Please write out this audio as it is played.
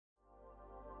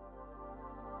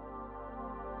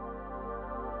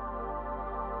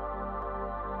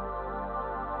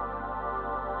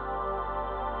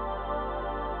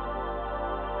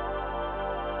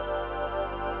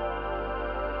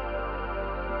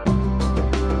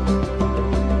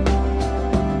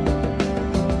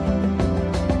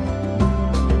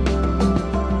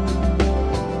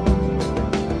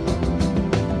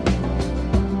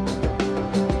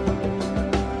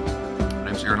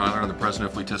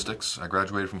statistics. I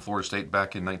graduated from Florida State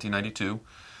back in 1992.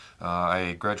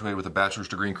 I graduated with a bachelor's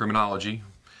degree in criminology.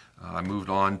 I moved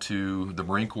on to the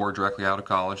Marine Corps directly out of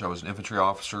college. I was an infantry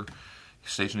officer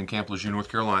stationed in Camp Lejeune, North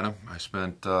Carolina. I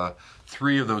spent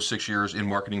 3 of those 6 years in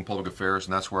marketing and public affairs,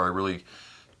 and that's where I really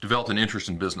developed an interest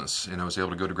in business. And I was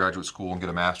able to go to graduate school and get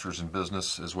a master's in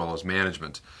business as well as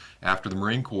management. After the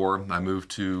Marine Corps, I moved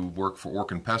to work for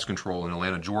Orkin Pest Control in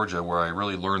Atlanta, Georgia, where I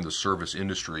really learned the service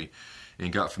industry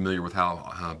and got familiar with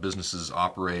how businesses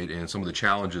operate and some of the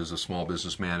challenges of small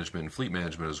business management and fleet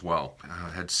management as well. I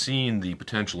had seen the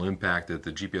potential impact that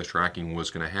the GPS tracking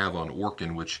was going to have on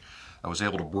Orkin, which I was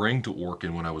able to bring to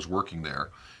Orkin when I was working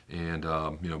there. And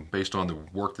based on the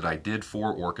work that I did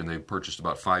for Orkin, they purchased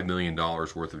about $5 million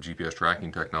worth of GPS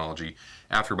tracking technology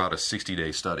after about a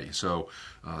 60-day study. So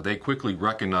they quickly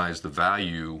recognized the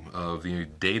value of the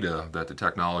data that the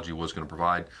technology was going to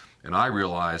provide, and I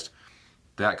realized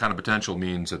that kind of potential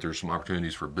means that there's some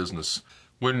opportunities for business.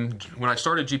 When I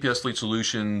started GPS Fleet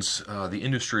Solutions, the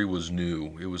industry was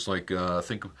new. It was like,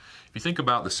 if you think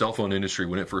about the cell phone industry,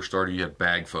 when it first started, you had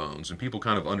bag phones, and people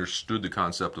kind of understood the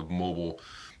concept of mobile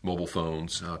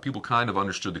phones. People kind of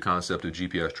understood the concept of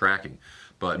GPS tracking,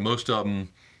 but most of them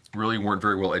really weren't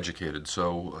very well educated.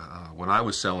 So when I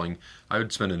was selling, I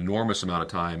would spend an enormous amount of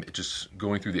time just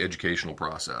going through the educational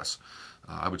process.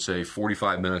 I would say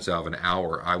 45 minutes out of an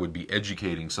hour, I would be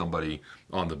educating somebody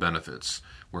on the benefits.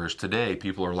 Whereas today,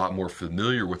 people are a lot more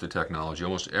familiar with the technology.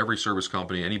 Almost every service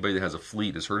company, anybody that has a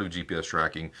fleet has heard of GPS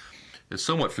tracking, is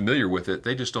somewhat familiar with it.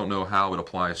 They just don't know how it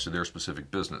applies to their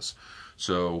specific business.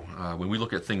 So when we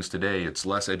look at things today, it's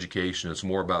less education. It's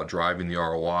more about driving the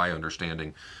ROI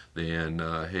understanding than,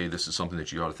 hey, this is something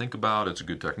that you ought to think about. It's a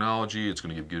good technology. It's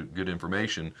going to give good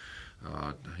information.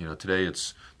 Today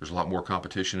there's a lot more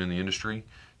competition in the industry,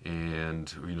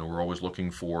 and we're always looking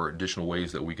for additional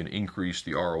ways that we can increase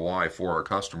the ROI for our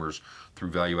customers through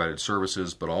value-added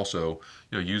services, but also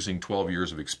using 12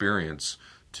 years of experience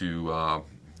to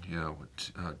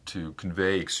to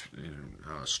convey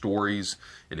stories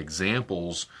and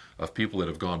examples of people that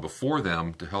have gone before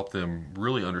them to help them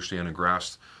really understand and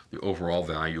grasp the overall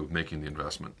value of making the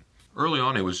investment. Early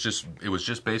on, it was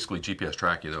just basically GPS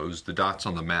tracking. It was the dots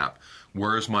on the map.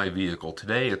 Where is my vehicle?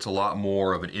 Today, it's a lot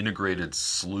more of an integrated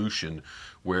solution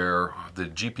where the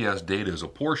GPS data is a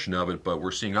portion of it, but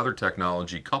we're seeing other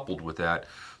technology coupled with that,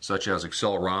 such as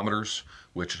accelerometers,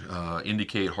 which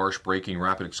indicate harsh braking,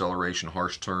 rapid acceleration,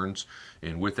 harsh turns.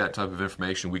 And with that type of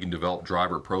information, we can develop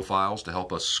driver profiles to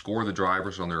help us score the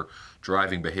drivers on their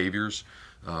driving behaviors.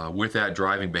 With that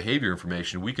driving behavior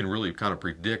information, we can really kind of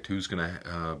predict who's going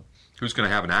to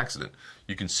have an accident.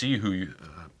 You can see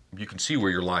you can see where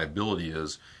your liability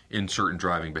is in certain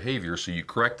driving behavior, so you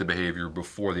correct the behavior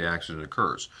before the accident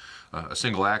occurs. A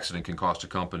single accident can cost a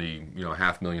company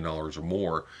 $500,000 or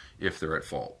more if they're at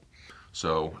fault.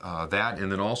 So that, and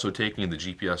then also taking the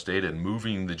GPS data and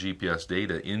moving the GPS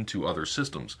data into other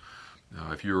systems.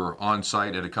 If you're on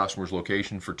site at a customer's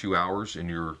location for 2 hours and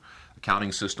your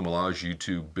accounting system allows you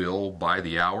to bill by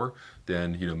the hour,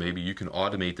 then maybe you can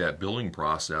automate that billing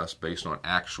process based on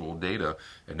actual data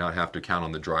and not have to count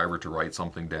on the driver to write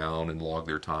something down and log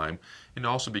their time. It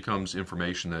also becomes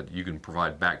information that you can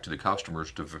provide back to the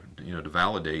customers to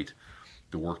validate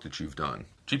the work that you've done.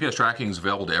 GPS tracking is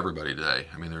available to everybody today.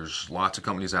 I mean, there's lots of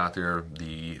companies out there.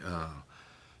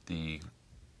 The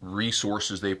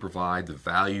resources they provide, the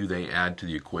value they add to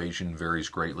the equation varies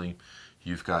greatly.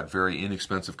 You've got very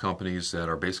inexpensive companies that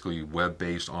are basically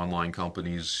web-based online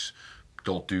companies,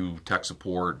 don't do tech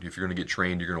support. If you're going to get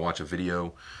trained, you're going to watch a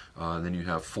video. Then you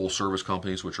have full service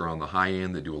companies, which are on the high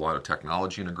end, that do a lot of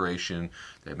technology integration,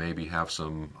 that maybe have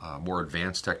some more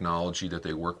advanced technology that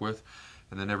they work with.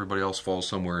 And then everybody else falls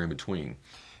somewhere in between.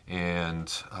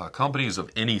 And companies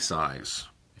of any size,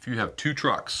 if you have 2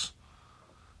 trucks,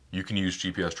 you can use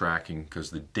GPS tracking because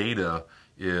the data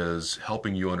is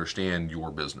helping you understand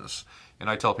your business. And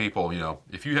I tell people,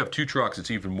 if you have 2 trucks, it's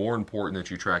even more important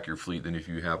that you track your fleet than if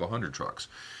you have 100 trucks.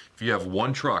 If you have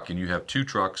 1 truck and you have 2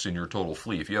 trucks in your total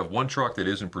fleet, if you have 1 truck that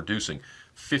isn't producing,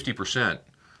 50%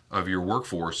 of your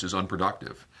workforce is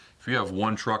unproductive. If you have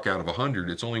 1 truck out of 100,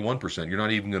 it's only 1%. You're not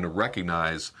even going to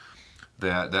recognize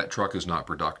that that truck is not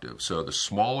productive. So the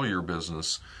smaller your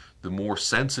business, the more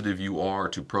sensitive you are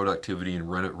to productivity and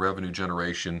revenue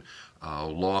generation,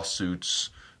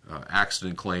 lawsuits,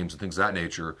 accident claims, and things of that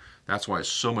nature. That's why it's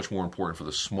so much more important for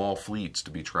the small fleets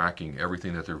to be tracking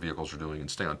everything that their vehicles are doing and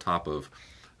stay on top of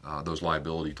those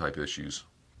liability type issues.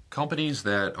 Companies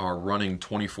that are running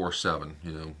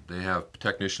 24/7, they have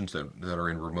technicians that are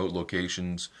in remote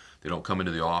locations. They don't come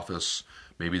into the office.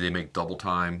 Maybe they make double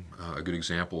time. A good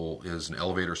example is an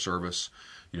elevator service.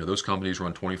 those companies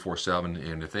run 24/7,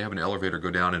 and if they have an elevator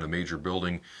go down in a major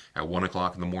building at 1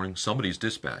 o'clock in the morning, somebody's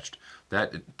dispatched.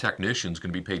 That technician's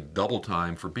going to be paid double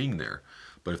time for being there.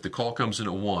 But if the call comes in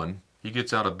at 1, he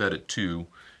gets out of bed at 2,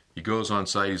 he goes on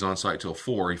site, he's on site till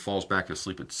 4, he falls back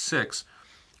asleep at 6.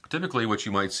 Typically what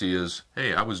you might see is,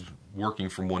 hey, I was working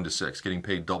from 1 to 6, getting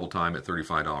paid double time at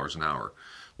 $35 an hour.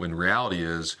 When reality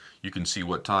is, you can see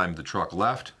what time the truck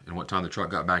left and what time the truck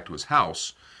got back to his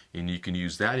house, and you can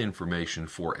use that information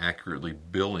for accurately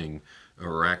billing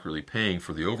or accurately paying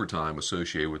for the overtime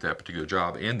associated with that particular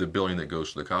job and the billing that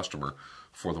goes to the customer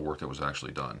for the work that was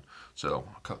actually done. So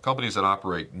companies that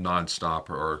operate nonstop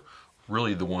are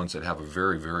really the ones that have a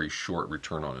very, very short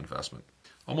return on investment.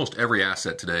 Almost every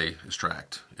asset today is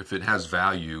tracked. If it has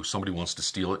value, somebody wants to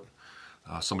steal it.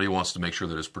 Somebody wants to make sure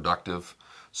that it's productive.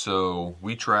 So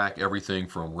we track everything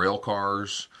from rail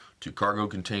cars to cargo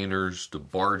containers to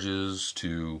barges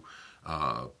to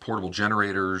portable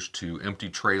generators to empty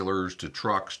trailers to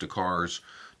trucks to cars.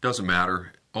 Doesn't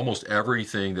matter. Almost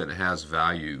everything that has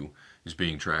value is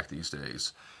being tracked these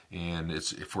days. And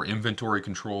it's for inventory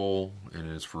control, and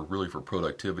it's really for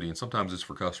productivity, and sometimes it's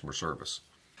for customer service.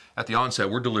 At the onset,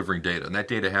 we're delivering data, and that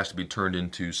data has to be turned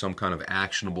into some kind of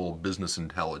actionable business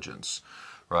intelligence,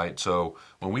 right? So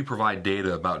when we provide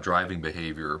data about driving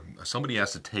behavior, somebody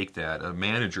has to take that, a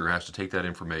manager has to take that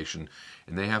information,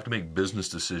 and they have to make business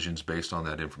decisions based on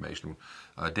that information.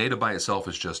 Data by itself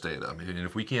is just data. And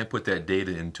if we can't put that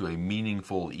data into a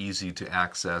meaningful, easy to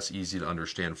access, easy to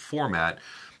understand format,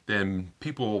 then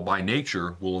people by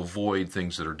nature will avoid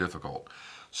things that are difficult.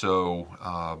 So,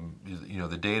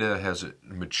 the data has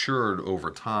matured over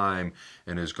time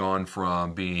and has gone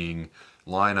from being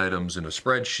line items in a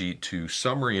spreadsheet to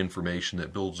summary information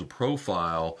that builds a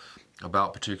profile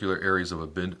about particular areas of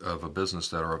a business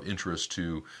that are of interest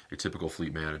to a typical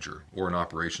fleet manager or an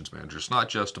operations manager. It's not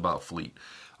just about fleet.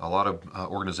 A lot of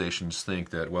organizations think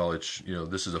that, well, it's,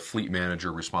 this is a fleet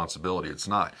manager responsibility. It's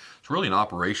not. It's really an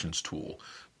operations tool.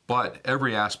 But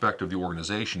every aspect of the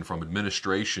organization, from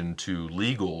administration to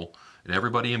legal and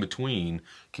everybody in between,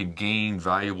 can gain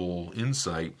valuable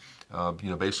insight,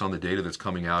 based on the data that's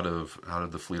coming out of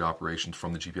the fleet operations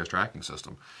from the GPS tracking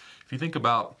system. If you think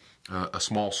about a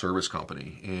small service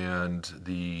company and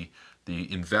the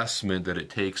investment that it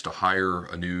takes to hire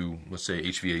a new, let's say,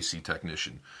 HVAC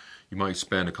technician, you might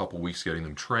spend a couple weeks getting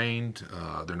them trained.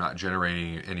 They're not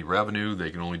generating any revenue.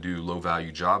 They can only do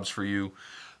low-value jobs for you.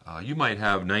 You might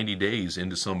have 90 days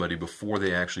into somebody before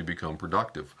they actually become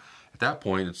productive. At that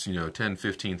point, it's $10,000,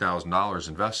 $15,000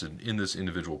 invested in this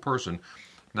individual person,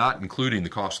 not including the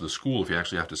cost of the school if you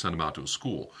actually have to send them out to a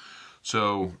school.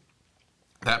 So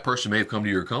that person may have come to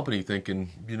your company thinking,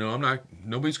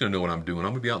 nobody's going to know what I'm doing.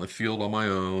 I'm going to be out in the field on my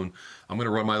own. I'm going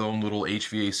to run my own little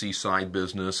HVAC side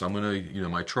business. I'm going to,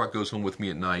 my truck goes home with me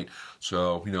at night.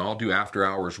 So, I'll do after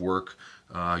hours work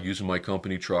using my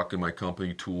company truck and my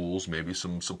company tools, maybe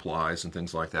some supplies and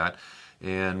things like that.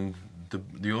 And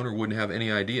the owner wouldn't have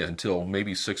any idea until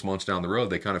maybe 6 months down the road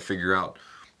they kind of figure out,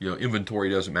 inventory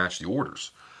doesn't match the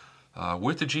orders.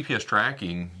 With the GPS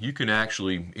tracking, you can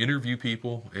actually interview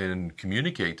people and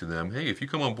communicate to them, hey, if you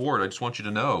come on board, I just want you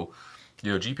to know,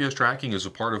 GPS tracking is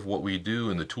a part of what we do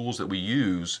and the tools that we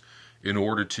use in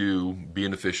order to be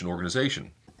an efficient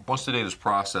organization. Once the data is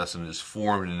processed and is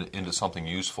formed into something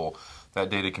useful, that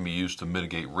data can be used to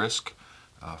mitigate risk.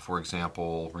 For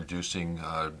example, reducing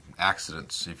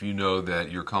accidents. If you know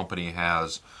that your company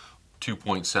has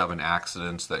 2.7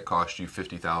 accidents that cost you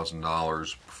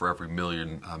 $50,000 for every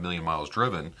million miles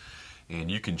driven, and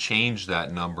you can change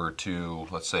that number to,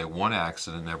 let's say, 1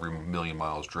 accident every million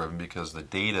miles driven because the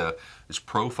data is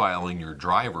profiling your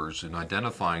drivers and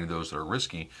identifying those that are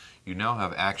risky, you now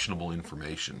have actionable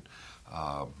information.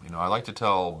 I like to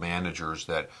tell managers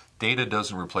that data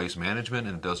doesn't replace management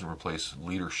and it doesn't replace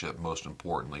leadership, most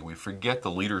importantly. We forget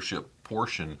the leadership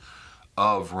portion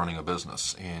of running a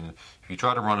business. And if you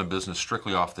try to run a business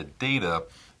strictly off the data,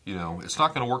 it's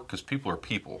not going to work because people are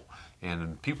people.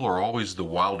 And people are always the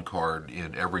wild card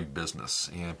in every business.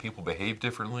 And people behave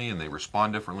differently and they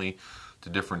respond differently to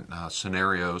different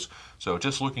scenarios. So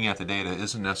just looking at the data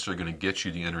isn't necessarily going to get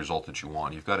you the end result that you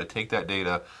want. You've got to take that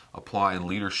data, apply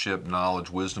leadership, knowledge,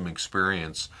 wisdom,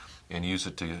 experience, and use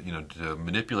it to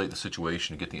manipulate the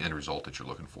situation to get the end result that you're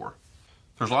looking for.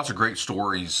 There's lots of great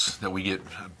stories that we get,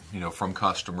 from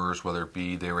customers, whether it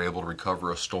be they were able to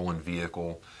recover a stolen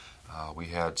vehicle. We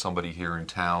had somebody here in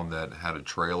town that had a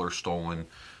trailer stolen.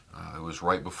 It was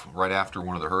right after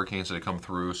one of the hurricanes that had come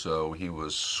through, so he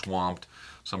was swamped.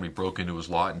 Somebody broke into his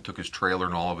lot and took his trailer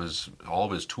and all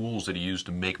of his tools that he used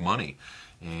to make money.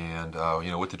 And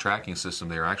with the tracking system,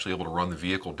 they were actually able to run the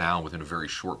vehicle down within a very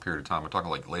short period of time. I'm talking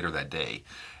like later that day,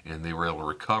 and they were able to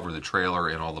recover the trailer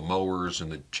and all the mowers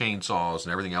and the chainsaws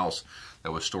and everything else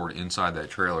that was stored inside that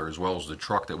trailer, as well as the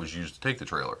truck that was used to take the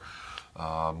trailer.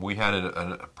 We had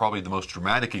probably the most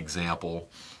dramatic example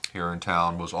here in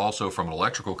town was also from an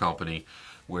electrical company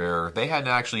where they hadn't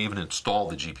actually even installed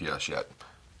the GPS yet.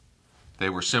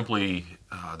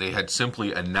 They had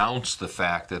simply announced the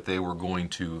fact that they were going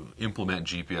to implement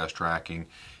GPS tracking,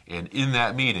 and in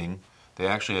that meeting, they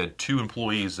actually had 2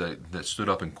 employees that stood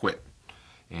up and quit.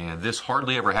 And this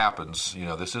hardly ever happens.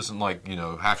 This isn't like,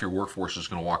 half your workforce is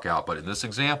going to walk out, but in this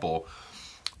example,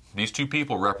 these 2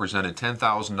 people represented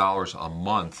 $10,000 a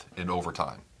month in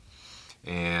overtime.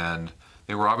 And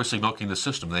they were obviously milking the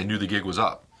system. They knew the gig was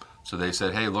up. So they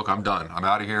said, hey, look, I'm done. I'm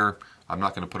out of here. I'm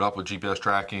not going to put up with GPS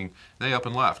tracking. They up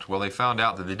and left. Well, they found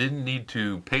out that they didn't need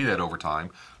to pay that overtime.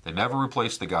 They never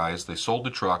replaced the guys. They sold the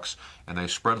trucks, and they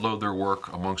spread load their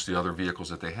work amongst the other vehicles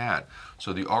that they had.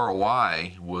 So the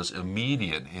ROI was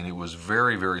immediate, and it was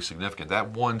very, very significant. That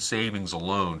one savings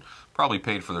alone probably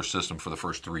paid for their system for the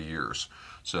first 3 years.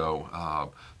 So,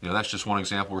 that's just one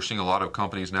example. We're seeing a lot of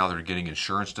companies now that are getting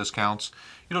insurance discounts.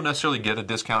 You don't necessarily get a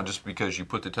discount just because you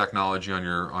put the technology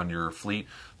on your fleet,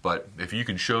 but if you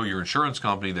can show your insurance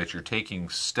company that you're taking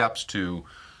steps to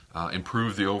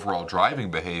improve the overall driving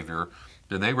behavior,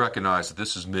 then they recognize that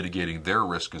this is mitigating their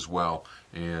risk as well.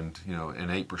 And an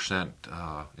 8%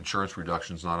 insurance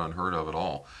reduction is not unheard of at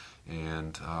all.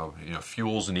 And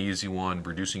fuel's an easy one.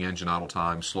 Reducing engine idle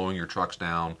time, slowing your trucks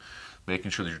down,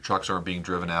 making sure that your trucks aren't being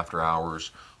driven after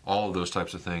hours. All of those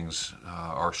types of things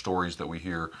are stories that we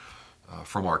hear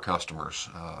from our customers.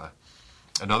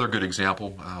 Another good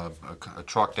example, a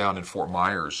truck down in Fort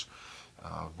Myers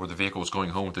where the vehicle was going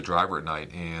home with the driver at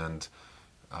night, and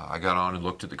I got on and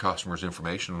looked at the customer's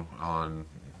information on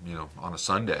a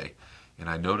Sunday, and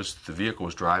I noticed the vehicle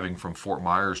was driving from Fort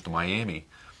Myers to Miami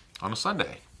on a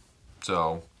Sunday.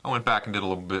 So I went back and did a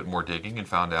little bit more digging and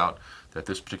found out that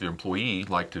this particular employee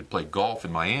liked to play golf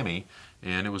in Miami,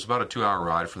 and it was about a 2-hour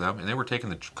ride for them, and they were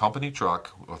taking the company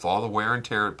truck with all the wear and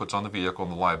tear it puts on the vehicle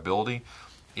and the liability,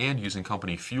 and using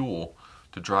company fuel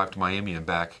to drive to Miami and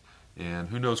back. And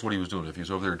who knows what he was doing, if he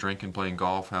was over there drinking, playing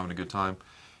golf, having a good time.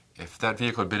 If that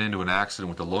vehicle had been into an accident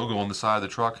with the logo on the side of the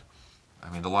truck,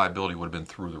 the liability would have been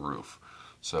through the roof.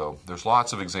 So there's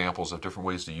lots of examples of different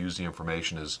ways to use the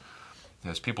information as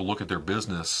people look at their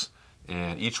business,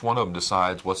 and each one of them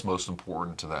decides what's most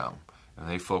important to them. And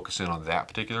they focus in on that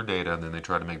particular data, and then they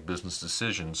try to make business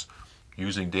decisions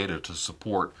using data to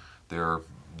support their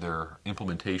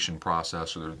implementation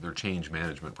process or their change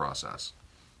management process.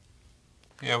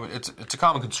 It's a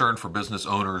common concern for business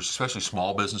owners, especially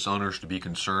small business owners, to be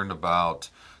concerned about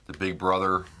the big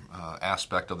brother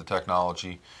aspect of the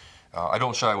technology. I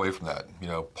don't shy away from that.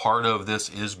 Part of this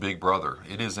is Big Brother.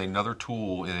 It is another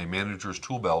tool in a manager's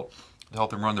tool belt to help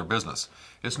them run their business.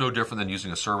 It's no different than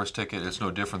using a service ticket. It's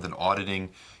no different than auditing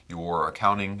your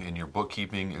accounting and your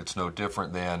bookkeeping. It's no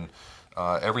different than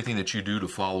everything that you do to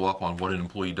follow up on what an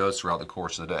employee does throughout the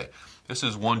course of the day. This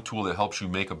is one tool that helps you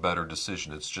make a better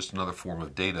decision. It's just another form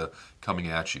of data coming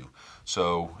at you.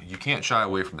 So you can't shy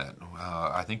away from that.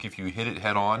 I think if you hit it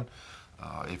head on,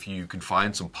 if you can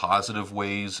find some positive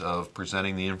ways of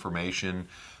presenting the information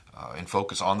and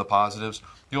focus on the positives,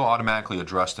 you'll automatically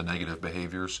address the negative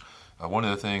behaviors. One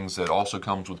of the things that also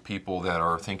comes with people that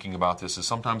are thinking about this is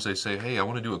sometimes they say, hey, I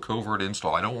want to do a covert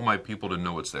install. I don't want my people to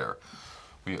know it's there.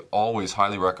 We always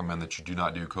highly recommend that you do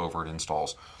not do covert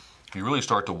installs. You really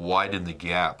start to widen the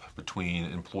gap between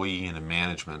employee and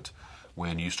management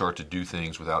when you start to do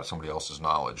things without somebody else's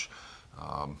knowledge.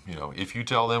 If you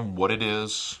tell them what it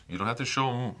is, you don't have to show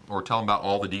them or tell them about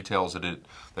all the details that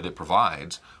it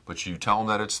provides, but you tell them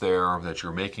that it's there, that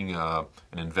you're making an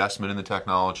investment in the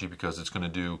technology because it's going to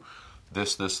do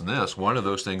this, this, and this. One of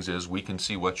those things is we can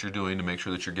see what you're doing to make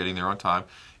sure that you're getting there on time.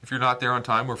 If you're not there on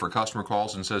time, or if a customer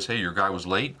calls and says, hey, your guy was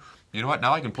late, you know what,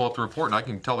 now I can pull up the report and I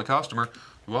can tell the customer,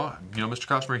 well, Mr.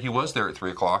 Customer, he was there at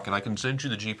 3 o'clock, and I can send you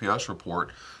the GPS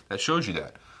report that shows you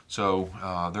that. So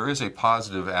there is a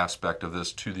positive aspect of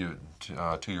this to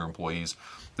your employees.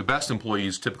 The best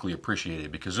employees typically appreciate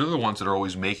it because they're the ones that are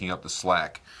always making up the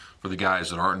slack for the guys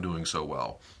that aren't doing so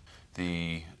well.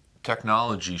 The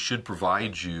technology should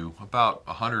provide you about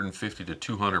 150 to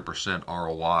 200%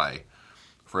 ROI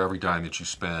for every dime that you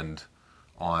spend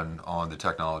on the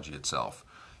technology itself.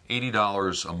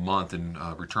 $80 a month in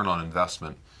return on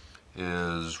investment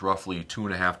is roughly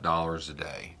 $2.50 a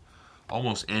day.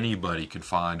 almost anybody can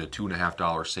find a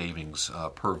 $2.50 savings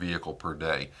per vehicle per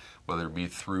day, whether it be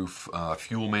through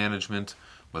fuel management,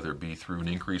 whether it be through an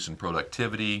increase in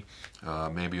productivity,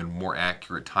 maybe a more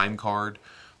accurate time card.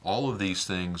 All of these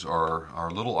things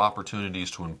are little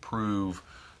opportunities to improve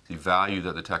the value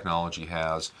that the technology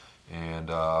has.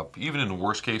 And even in the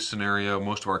worst case scenario,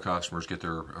 most of our customers get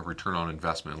their return on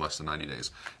investment in less than 90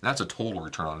 days. And that's a total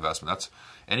return on investment. That's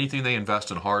anything they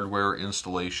invest in hardware,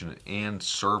 installation, and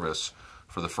service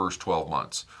for the first 12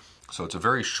 months. So it's a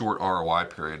very short ROI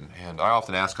period. And I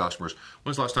often ask customers,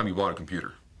 when's the last time you bought a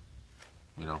computer?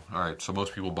 You know, all right, so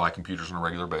most people buy computers on a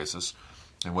regular basis.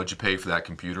 And what'd you pay for that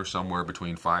computer? Somewhere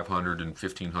between $500 and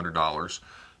 $1,500.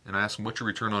 And I ask them, what's your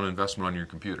return on investment on your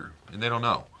computer? And they don't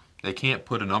know. They can't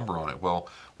put a number on it. Well,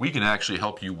 we can actually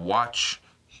help you watch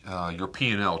your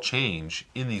P&L change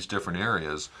in these different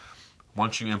areas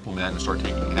once you implement and start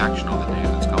taking action on the data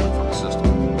that's coming from the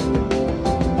system.